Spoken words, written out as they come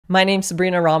My name's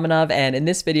Sabrina Ramonov, and in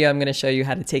this video, I'm going to show you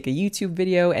how to take a YouTube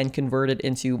video and convert it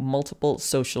into multiple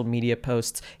social media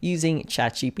posts using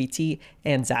ChatGPT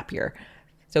and Zapier.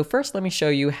 So first, let me show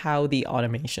you how the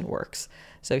automation works.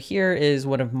 So here is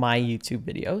one of my YouTube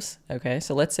videos. Okay,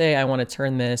 so let's say I want to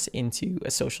turn this into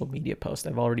a social media post.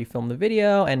 I've already filmed the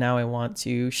video, and now I want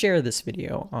to share this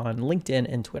video on LinkedIn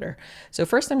and Twitter. So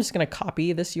first, I'm just going to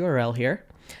copy this URL here.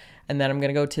 And then I'm going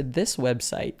to go to this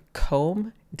website,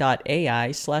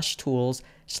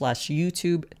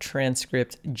 comb.ai/tools/YouTube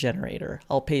transcript generator.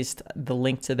 I'll paste the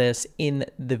link to this in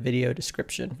the video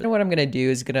description. And what I'm going to do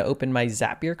is going to open my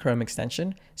Zapier Chrome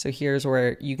extension. So here's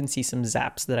where you can see some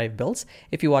zaps that I've built.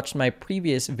 If you watched my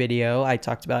previous video, I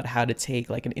talked about how to take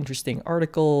like an interesting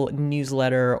article,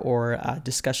 newsletter, or a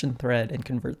discussion thread and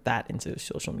convert that into a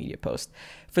social media post.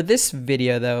 For this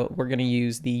video though, we're going to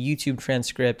use the YouTube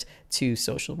transcript to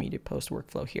social media post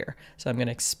workflow here. So I'm going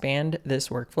to expand this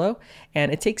workflow,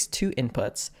 and it takes two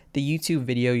inputs, the YouTube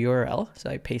video URL, so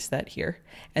I paste that here,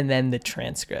 and then the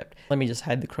transcript. Let me just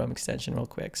hide the Chrome extension real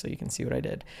quick so you can see what I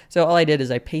did. So all I did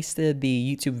is I pasted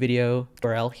the YouTube video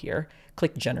URL here,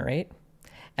 click generate,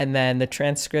 and then the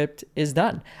transcript is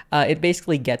done. It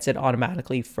basically gets it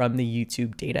automatically from the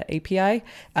YouTube data API,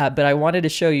 but I wanted to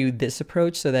show you this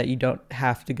approach so that you don't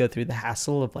have to go through the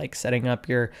hassle of like setting up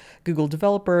your Google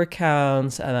developer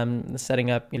accounts, setting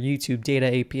up your YouTube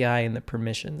data API and the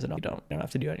permissions, and you don't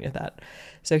have to do any of that.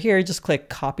 So here, just click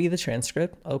copy the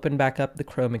transcript, open back up the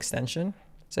Chrome extension.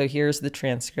 So here's the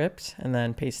transcript, and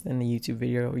then paste in the YouTube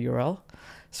video URL.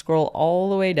 Scroll all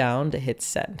the way down to hit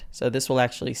send. So this will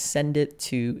actually send it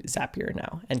to Zapier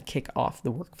now and kick off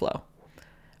the workflow.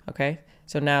 Okay,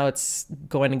 so now it's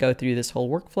going to go through this whole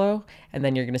workflow, and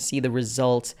then you're going to see the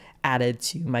result added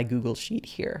to my Google Sheet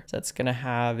here. So it's going to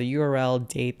have the URL,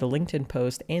 date, the LinkedIn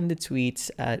post, and the tweets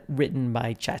written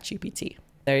by ChatGPT.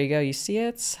 There you go, you see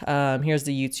it. Here's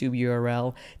the YouTube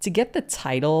URL. To get the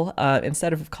title,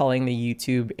 instead of calling the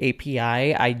YouTube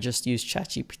API, I just use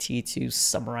ChatGPT to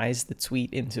summarize the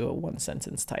tweet into a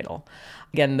one-sentence title.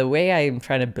 Again, the way I'm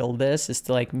trying to build this is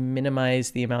to like minimize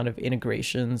the amount of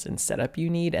integrations and setup you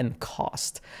need and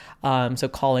cost. So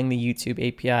calling the YouTube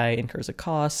API incurs a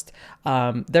cost.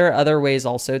 There are other ways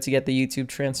also to get the YouTube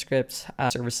transcripts,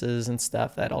 services and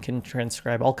stuff that can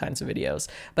transcribe all kinds of videos.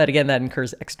 But again, that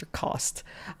incurs extra cost.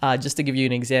 Just to give you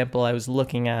an example, I was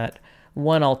looking at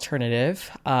one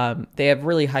alternative. They have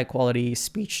really high quality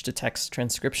speech to text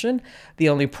transcription. The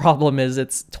only problem is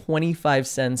it's 25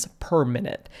 cents per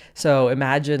minute. So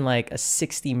imagine like a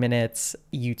 60 minutes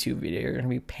YouTube video. You're going to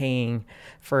be paying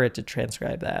for it to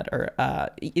transcribe that, or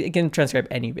it can transcribe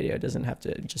any video. It doesn't have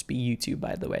to just be YouTube,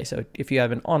 by the way. So if you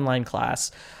have an online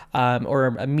class or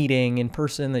a meeting in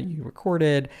person that you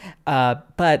recorded,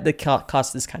 but the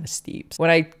cost is kind of steep. When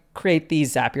I create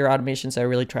these Zapier automations, I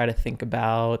really try to think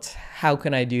about how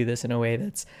can I do this in a way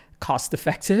that's cost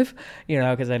effective,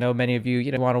 because I know many of you,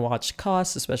 want to watch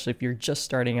costs, especially if you're just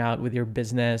starting out with your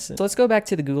business. So let's go back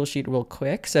to the Google Sheet real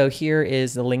quick. So here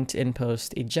is the LinkedIn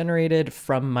post it generated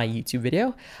from my YouTube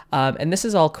video. And this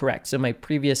is all correct. So my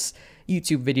previous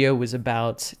YouTube video was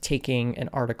about taking an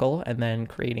article and then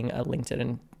creating a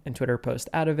LinkedIn and Twitter post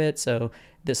out of it. So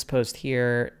this post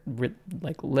here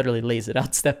like literally lays it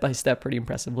out step by step pretty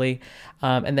impressively.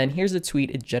 And then here's a tweet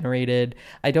it generated.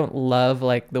 I don't love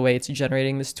like the way it's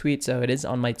generating this tweet, so it is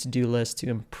on my to-do list to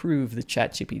improve the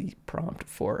ChatGPT prompt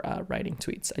for writing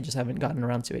tweets. I just haven't gotten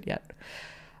around to it yet.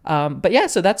 But yeah,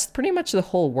 so that's pretty much the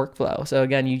whole workflow. So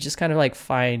again, you just kind of like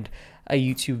find a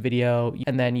YouTube video,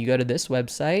 and then you go to this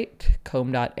website,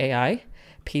 comb.ai,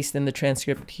 paste in the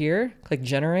transcript here, click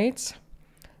generate,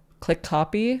 click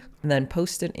copy, and then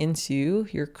post it into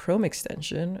your Chrome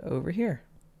extension over here.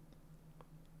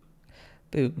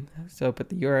 Boom. So put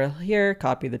the URL here,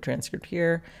 copy the transcript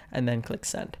here, and then click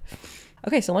send.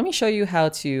 Okay, so let me show you how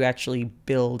to actually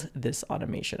build this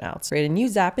automation out. So create a new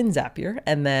Zap in Zapier,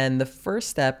 and then the first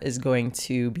step is going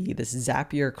to be this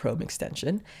Zapier Chrome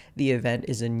extension. The event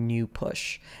is a new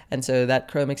push. And so that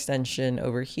Chrome extension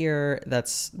over here,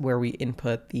 that's where we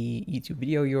input the YouTube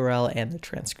video URL and the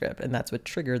transcript, and that's what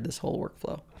triggered this whole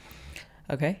workflow.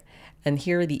 Okay, and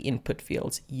here are the input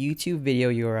fields, YouTube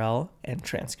video URL and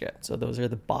transcript. So those are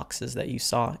the boxes that you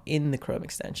saw in the Chrome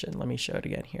extension. Let me show it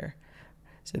again here.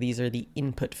 So these are the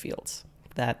input fields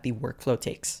that the workflow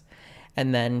takes,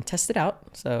 and then test it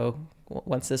out. So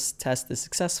once this test is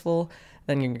successful,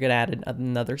 then you're going to add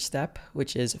another step,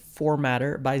 which is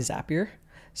formatter by Zapier.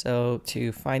 So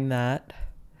to find that,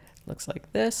 looks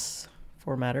like this,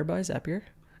 formatter by Zapier.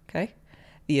 Okay.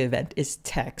 The event is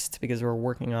text because we're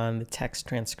working on the text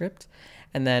transcript.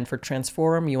 And then for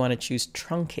transform, you want to choose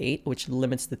truncate, which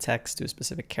limits the text to a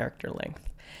specific character length.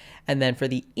 And then for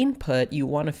the input, you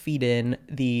want to feed in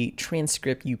the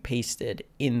transcript you pasted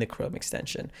in the Chrome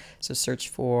extension. So search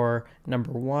for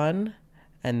number 1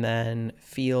 and then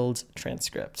field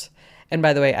transcript. And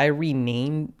by the way, I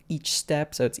rename each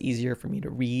step so it's easier for me to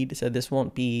read. So this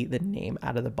won't be the name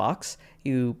out of the box.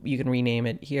 You can rename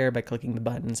it here by clicking the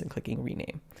buttons and clicking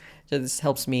rename. So this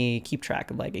helps me keep track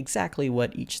of like exactly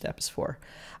what each step is for.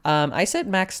 I set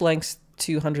max length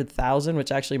to 100,000,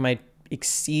 which actually might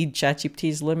exceed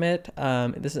ChatGPT's limit.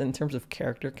 This is in terms of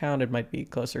character count, it might be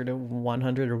closer to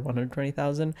 100 or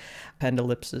 120,000. Append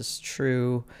ellipse is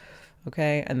true.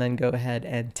 Okay, and then go ahead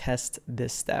and test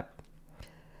this step.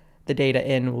 The data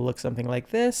in will look something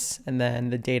like this, and then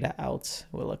the data out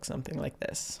will look something like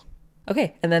this.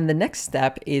 Okay, and then the next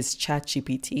step is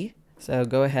ChatGPT. So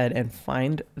go ahead and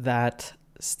find that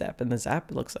step in the Zap.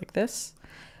 It looks like this.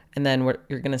 And then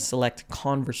you're going to select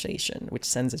conversation, which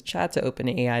sends a chat to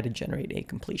OpenAI to generate a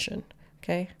completion.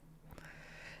 Okay.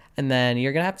 And then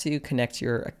you're going to have to connect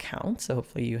your account. So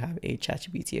hopefully you have a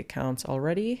ChatGPT account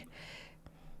already.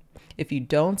 If you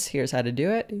don't, here's how to do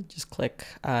it. You just click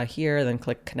here, then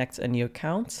click connect a new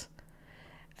account.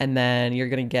 And then you're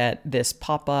going to get this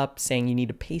pop-up saying you need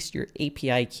to paste your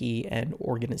API key and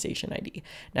organization ID.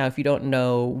 Now, if you don't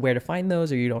know where to find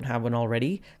those or you don't have one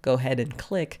already, go ahead and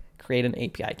click create an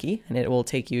API key, and it will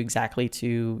take you exactly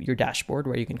to your dashboard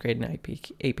where you can create an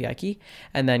API key,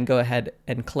 and then go ahead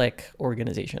and click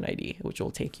organization ID, which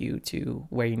will take you to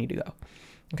where you need to go.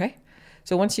 Okay.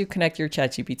 So once you connect your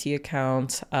ChatGPT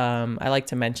account, I like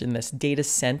to mention this data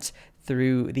sent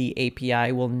through the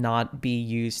API will not be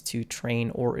used to train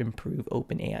or improve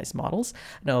OpenAI's models.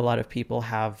 I know a lot of people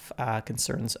have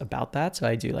concerns about that, so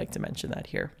I do like to mention that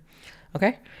here.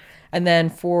 Okay. And then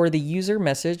for the user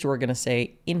message, we're going to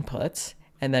say input,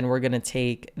 and then we're going to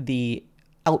take the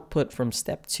output from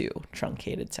step 2,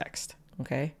 truncated text.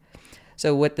 Okay.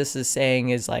 So what this is saying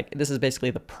is like, this is basically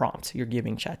the prompt you're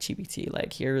giving ChatGPT.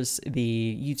 Like, here's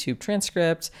the YouTube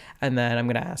transcript, and then I'm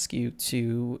going to ask you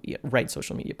to write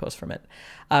social media posts from it.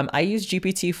 I use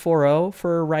GPT 4.0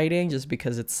 for writing just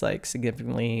because it's like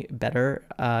significantly better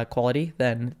quality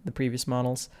than the previous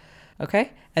models.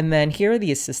 Okay, and then here are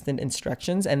the assistant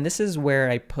instructions, and this is where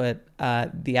I put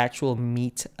the actual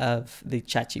meat of the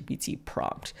ChatGPT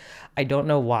prompt. I don't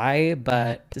know why,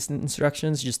 but assistant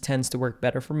instructions just tends to work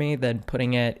better for me than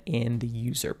putting it in the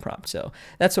user prompt. So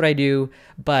that's what I do,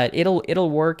 but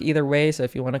it'll work either way. So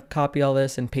if you want to copy all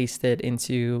this and paste it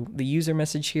into the user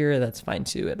message here, that's fine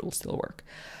too. It will still work.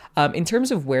 In terms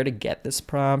of where to get this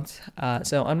prompt,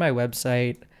 so on my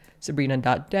website,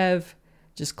 sabrina.dev,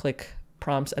 just click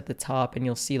prompts at the top and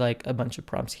you'll see like a bunch of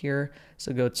prompts here.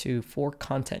 So go to for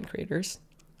content creators.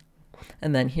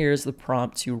 And then here's the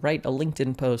prompt to write a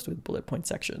LinkedIn post with bullet point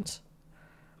sections.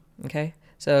 Okay.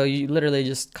 So you literally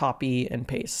just copy and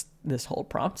paste this whole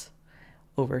prompt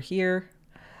over here.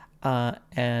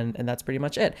 And that's pretty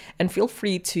much it. And feel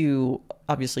free to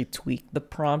obviously tweak the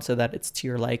prompt so that it's to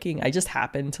your liking. I just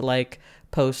happen to like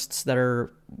posts that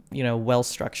are, well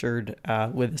structured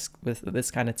with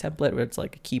this kind of template where it's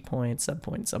like a key point,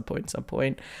 subpoint, subpoint,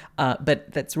 subpoint.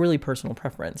 But that's really personal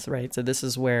preference, right? So this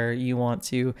is where you want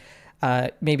to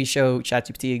maybe show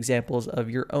ChatGPT examples of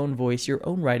your own voice, your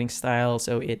own writing style,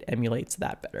 so it emulates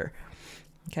that better.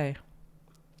 Okay.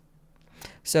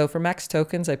 So for max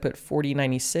tokens, I put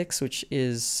 4096, which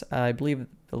is, I believe,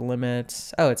 the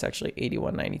limit. Oh, it's actually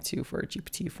 8192 for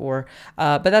GPT-4.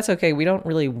 But that's okay. We don't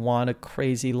really want a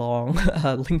crazy long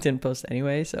LinkedIn post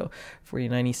anyway. So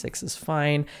 4096 is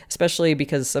fine, especially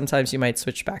because sometimes you might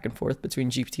switch back and forth between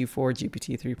GPT-4,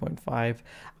 GPT 3.5.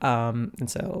 And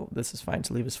so this is fine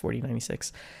to leave as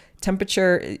 4096.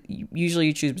 Temperature, usually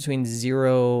you choose between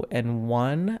 0 and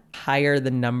 1. Higher the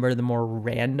number, the more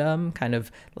random, kind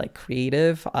of like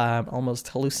creative, almost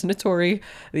hallucinatory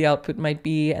the output might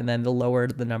be. And then the lower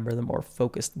the number, the more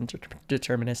focused and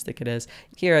deterministic it is.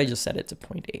 Here I just set it to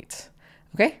 0.8.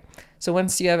 Okay, so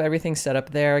once you have everything set up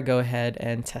there, go ahead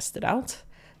and test it out.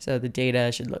 So the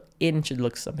data should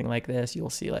look something like this.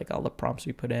 You'll see like all the prompts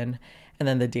we put in, and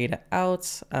then the data out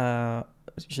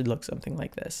should look something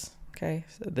like this. Okay,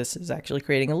 so this is actually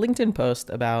creating a LinkedIn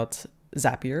post about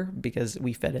Zapier because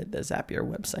we fed it the Zapier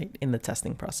website in the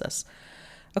testing process.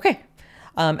 Okay,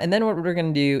 and then what we're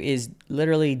going to do is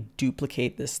literally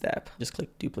duplicate this step. Just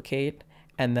click duplicate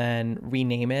and then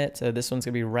rename it. So this one's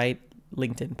going to be write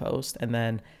LinkedIn post, and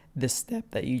then this step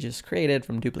that you just created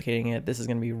from duplicating it, this is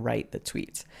going to be write the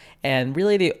tweet. And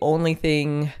really the only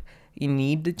thing you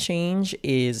need to change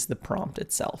is the prompt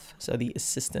itself. So the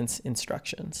assistant's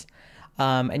instructions.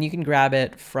 And you can grab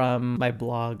it from my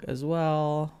blog as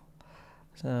well.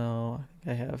 So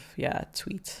I have, yeah,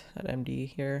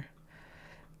 tweet.md here.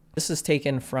 This is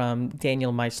taken from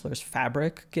Daniel Meisler's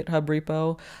Fabric GitHub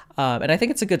repo. And I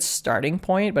think it's a good starting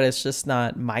point, but it's just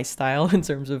not my style in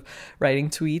terms of writing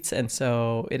tweets. And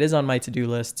so it is on my to-do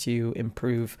list to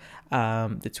improve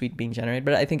the tweet being generated,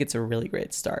 but I think it's a really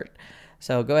great start.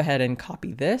 So go ahead and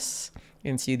copy this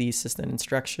into the assistant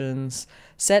instructions.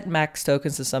 Set max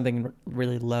tokens to something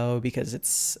really low because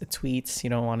it's a tweet. You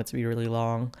don't want it to be really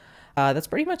long. That's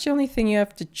pretty much the only thing you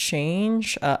have to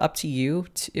change. Up to you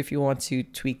if you want to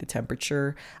tweak the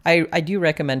temperature. I do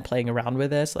recommend playing around with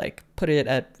this, like put it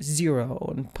at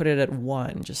 0 and put it at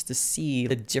 1 just to see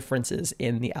the differences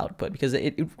in the output, because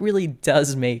it really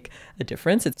does make a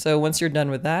difference. So once you're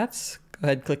done with that, go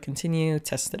ahead, click continue,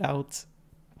 test it out.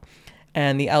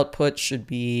 And the output should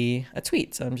be a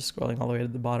tweet. So I'm just scrolling all the way to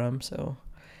the bottom. So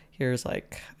here's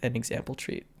like an example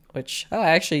tweet, which, oh, I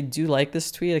actually do like this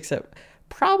tweet, except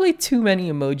probably too many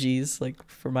emojis, like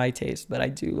for my taste, but I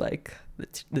do like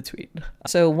the tweet.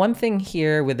 So one thing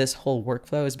here with this whole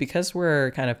workflow is because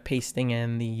we're kind of pasting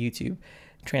in the YouTube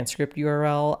transcript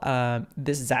URL,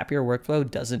 this Zapier workflow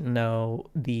doesn't know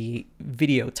the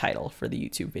video title for the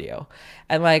YouTube video.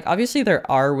 And like, obviously there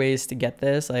are ways to get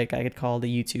this. Like I could call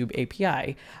the YouTube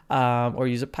API or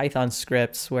use a Python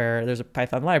script where there's a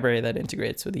Python library that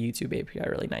integrates with the YouTube API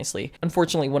really nicely.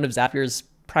 Unfortunately, one of Zapier's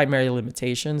primary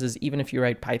limitations is even if you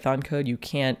write Python code, you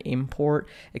can't import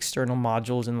external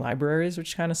modules and libraries,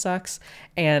 which kind of sucks.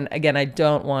 And again, I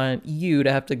don't want you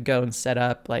to have to go and set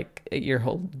up like your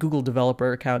whole Google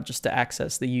developer account just to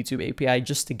access the YouTube API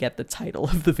just to get the title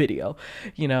of the video,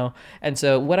 you know? And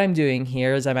so what I'm doing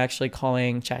here is I'm actually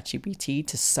calling ChatGPT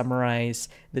to summarize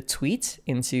the tweet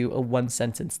into a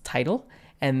 1-sentence title.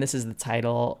 And this is the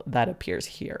title that appears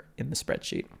here in the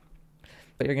spreadsheet.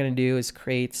 What you're going to do is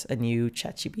create a new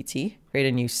ChatGPT, create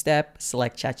a new step,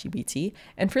 select ChatGPT.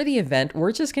 And for the event,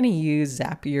 we're just going to use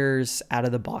Zapier's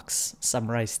out-of-the-box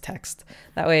summarized text.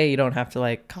 That way you don't have to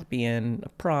like copy in a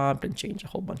prompt and change a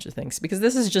whole bunch of things, because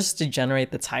this is just to generate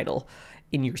the title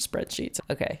in your spreadsheet.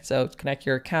 Okay, so connect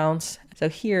your accounts. So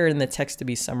here in the text to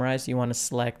be summarized, you want to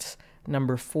select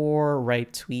number 4,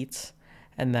 write tweet,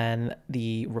 and then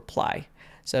the reply.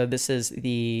 So this is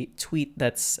the tweet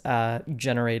that's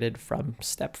generated from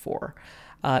step 4.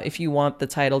 If you want the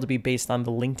title to be based on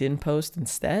the LinkedIn post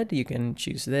instead, you can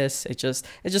choose this. It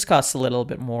just costs a little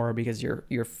bit more because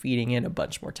you're feeding in a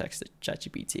bunch more text to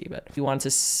ChatGPT. But if you want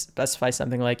to specify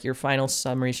something like your final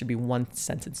summary should be 1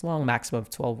 sentence long, maximum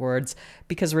of 12 words,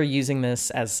 because we're using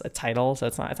this as a title, so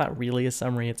it's not really a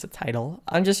summary, it's a title.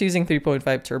 I'm just using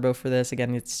 3.5 Turbo for this.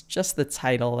 Again, it's just the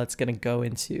title that's going to go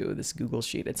into this Google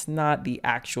Sheet. It's not the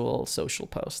actual social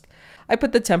post. I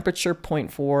put the temperature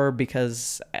 0.4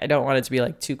 because I don't want it to be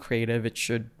like too creative. It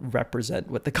should represent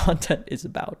what the content is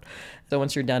about. So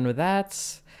once you're done with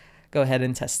that, go ahead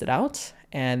and test it out.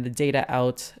 And the data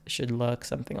out should look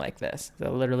something like this.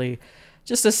 So literally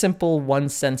just a simple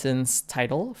 1-sentence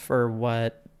title for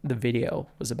what the video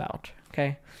was about.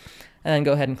 Okay. And then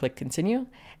go ahead and click continue.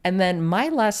 And then my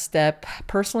last step,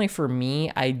 personally for me,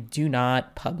 I do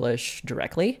not publish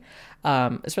directly.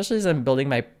 Especially as I'm building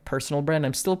my personal brand,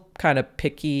 I'm still kind of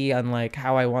picky on like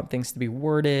how I want things to be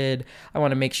worded. I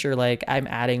want to make sure like I'm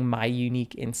adding my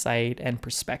unique insight and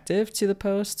perspective to the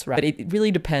posts, right? But it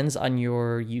really depends on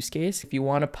your use case. If you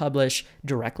want to publish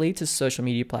directly to social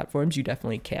media platforms, you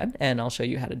definitely can. And I'll show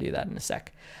you how to do that in a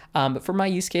sec. But for my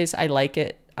use case, I like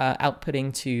it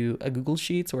outputting to a Google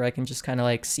Sheets where I can just kind of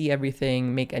like see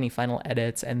everything, make any final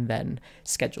edits, and then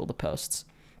schedule the posts.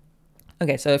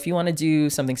 Okay, so if you want to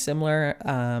do something similar,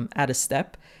 add a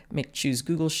step, choose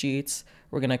Google Sheets.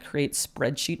 We're going to create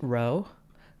spreadsheet row.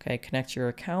 Okay, connect your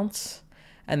accounts,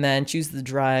 and then choose the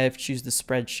drive, choose the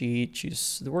spreadsheet,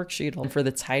 choose the worksheet. And for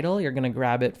the title, you're going to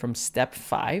grab it from step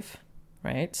 5,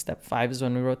 right? Step 5 is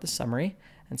when we wrote the summary,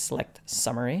 and select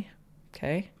summary.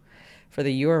 Okay. For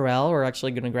the URL, we're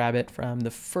actually going to grab it from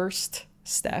the first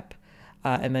step,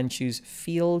 and then choose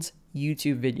field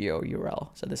YouTube video URL.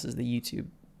 So this is the YouTube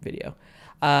video.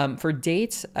 For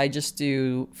date, I just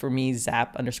do, for me,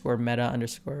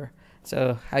 zap_meta_.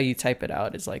 So how you type it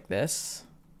out is like this.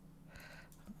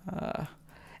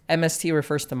 MST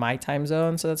refers to my time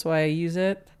zone, so that's why I use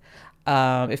it.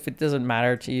 If it doesn't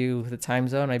matter to you, the time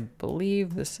zone, I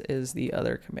believe this is the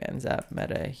other command, zap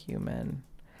meta human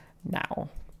now.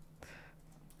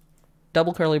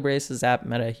 Double curly braces, zap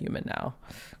meta human now.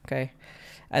 Okay.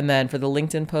 And then for the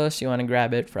LinkedIn post, you want to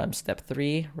grab it from step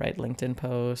 3, write LinkedIn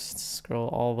post, scroll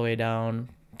all the way down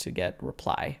to get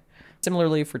reply.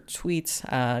 Similarly for tweets,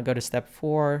 go to step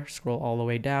 4, scroll all the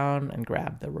way down and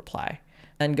grab the reply.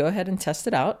 and go ahead and test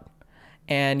it out.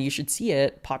 And you should see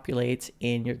it populate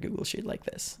in your Google Sheet like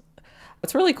this.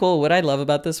 What's really cool, what I love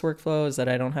about this workflow is that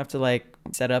I don't have to like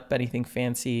set up anything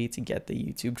fancy to get the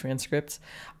YouTube transcripts.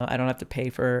 I don't have to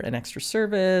pay for an extra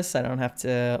service. I don't have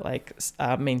to like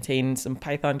maintain some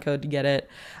Python code to get it.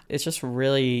 It's just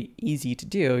really easy to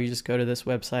do. You just go to this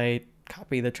website,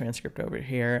 copy the transcript over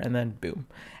here, and then boom.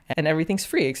 And everything's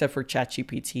free except for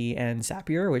ChatGPT and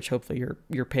Zapier, which hopefully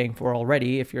you're paying for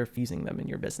already if you're using them in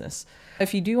your business.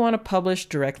 If you do want to publish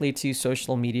directly to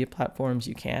social media platforms,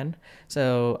 you can.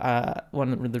 So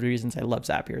one of the reasons I love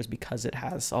Zapier is because it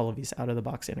has all of these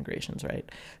out-of-the-box integrations, right?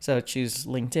 So choose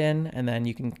LinkedIn, and then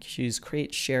you can choose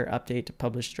Create, Share, Update to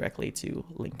publish directly to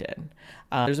LinkedIn.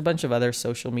 There's a bunch of other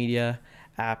social media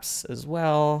apps as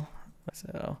well.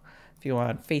 So if you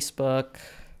want Facebook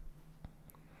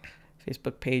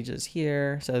page is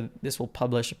here. So this will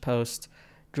publish a post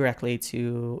directly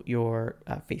to your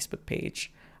Facebook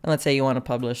page. And let's say you want to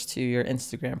publish to your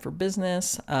Instagram for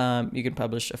business. You can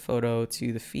publish a photo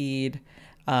to the feed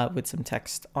with some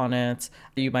text on it.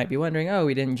 You might be wondering, oh,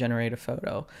 we didn't generate a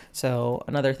photo. So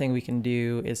another thing we can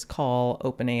do is call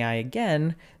OpenAI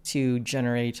again to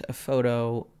generate a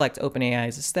photo. Select OpenAI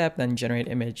as a step, then generate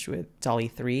image with DALL-E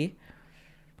 3.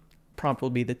 Prompt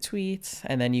will be the tweet,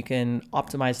 and then you can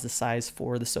optimize the size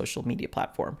for the social media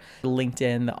platform.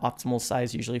 LinkedIn, the optimal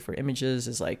size usually for images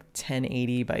is like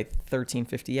 1080 by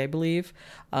 1350, I believe.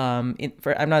 I'm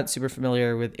not super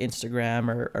familiar with Instagram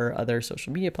or other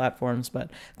social media platforms, but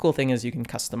the cool thing is you can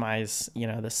customize,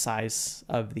 the size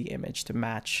of the image to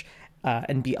match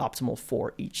and be optimal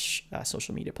for each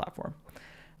social media platform.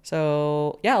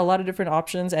 So yeah, a lot of different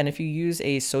options. And if you use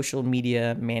a social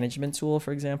media management tool,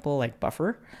 for example, like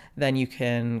Buffer, then you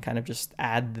can kind of just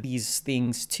add these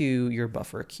things to your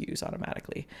Buffer queues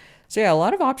automatically. So yeah, a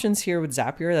lot of options here with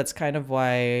Zapier. That's kind of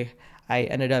why I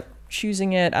ended up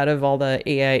choosing it out of all the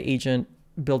AI agent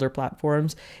builder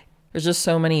platforms. There's just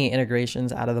so many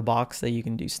integrations out of the box that you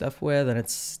can do stuff with, and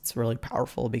it's really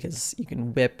powerful because you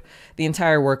can whip the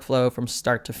entire workflow from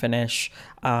start to finish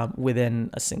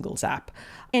within a single zap.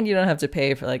 And you don't have to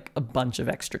pay for like a bunch of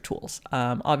extra tools.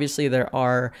 Obviously, there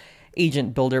are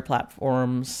agent builder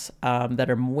platforms that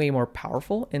are way more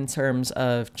powerful in terms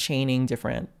of chaining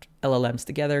different LLMs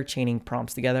together, chaining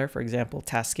prompts together. For example,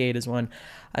 Tascade is one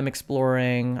I'm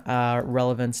exploring.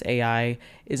 Relevance AI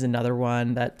is another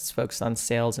one that's focused on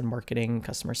sales and marketing,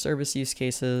 customer service use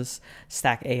cases.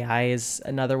 Stack AI is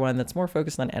another one that's more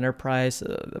focused on enterprise.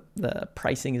 The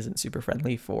pricing isn't super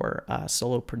friendly for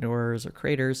solopreneurs or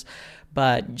creators.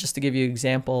 But just to give you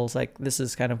examples, like this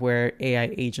is kind of where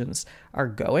AI agents are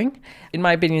going. In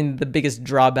my opinion, the biggest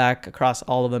drawback across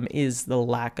all of them is the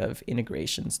lack of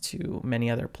integrations to many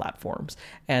other platforms.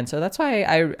 And so that's why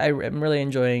I'm really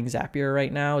enjoying Zapier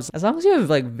right now. As long as you have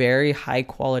like very high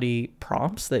quality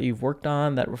prompts that you've worked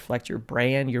on that reflect your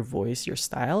brand, your voice, your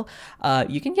style,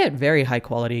 you can get very high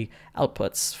quality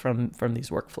outputs from these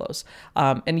workflows.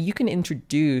 And you can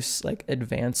introduce like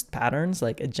advanced patterns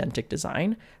like agentic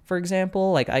design. For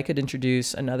example, like I could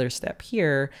introduce another step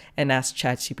here and ask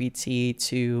ChatGPT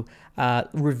to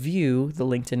review the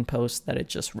LinkedIn post that it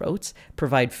just wrote,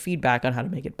 provide feedback on how to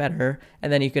make it better.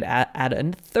 And then you could add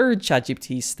a third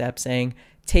ChatGPT step saying,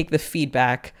 take the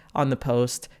feedback on the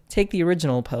post, take the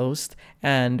original post,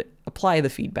 and apply the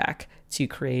feedback to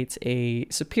create a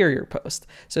superior post.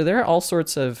 So there are all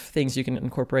sorts of things you can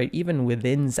incorporate even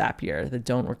within Zapier that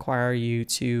don't require you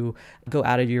to go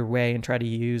out of your way and try to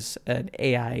use an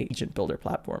AI agent builder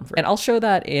platform. And I'll show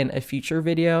that in a future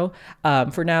video.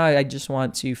 For now, I just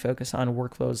want to focus on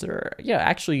workflows that are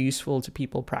actually useful to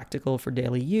people, practical for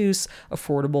daily use,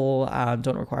 affordable,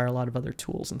 don't require a lot of other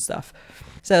tools and stuff.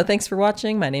 So thanks for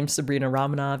watching. My name's Sabrina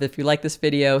Ramonov. If you like this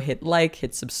video, hit like,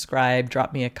 hit subscribe,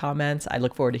 drop me a comment. I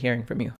look forward to hearing from you.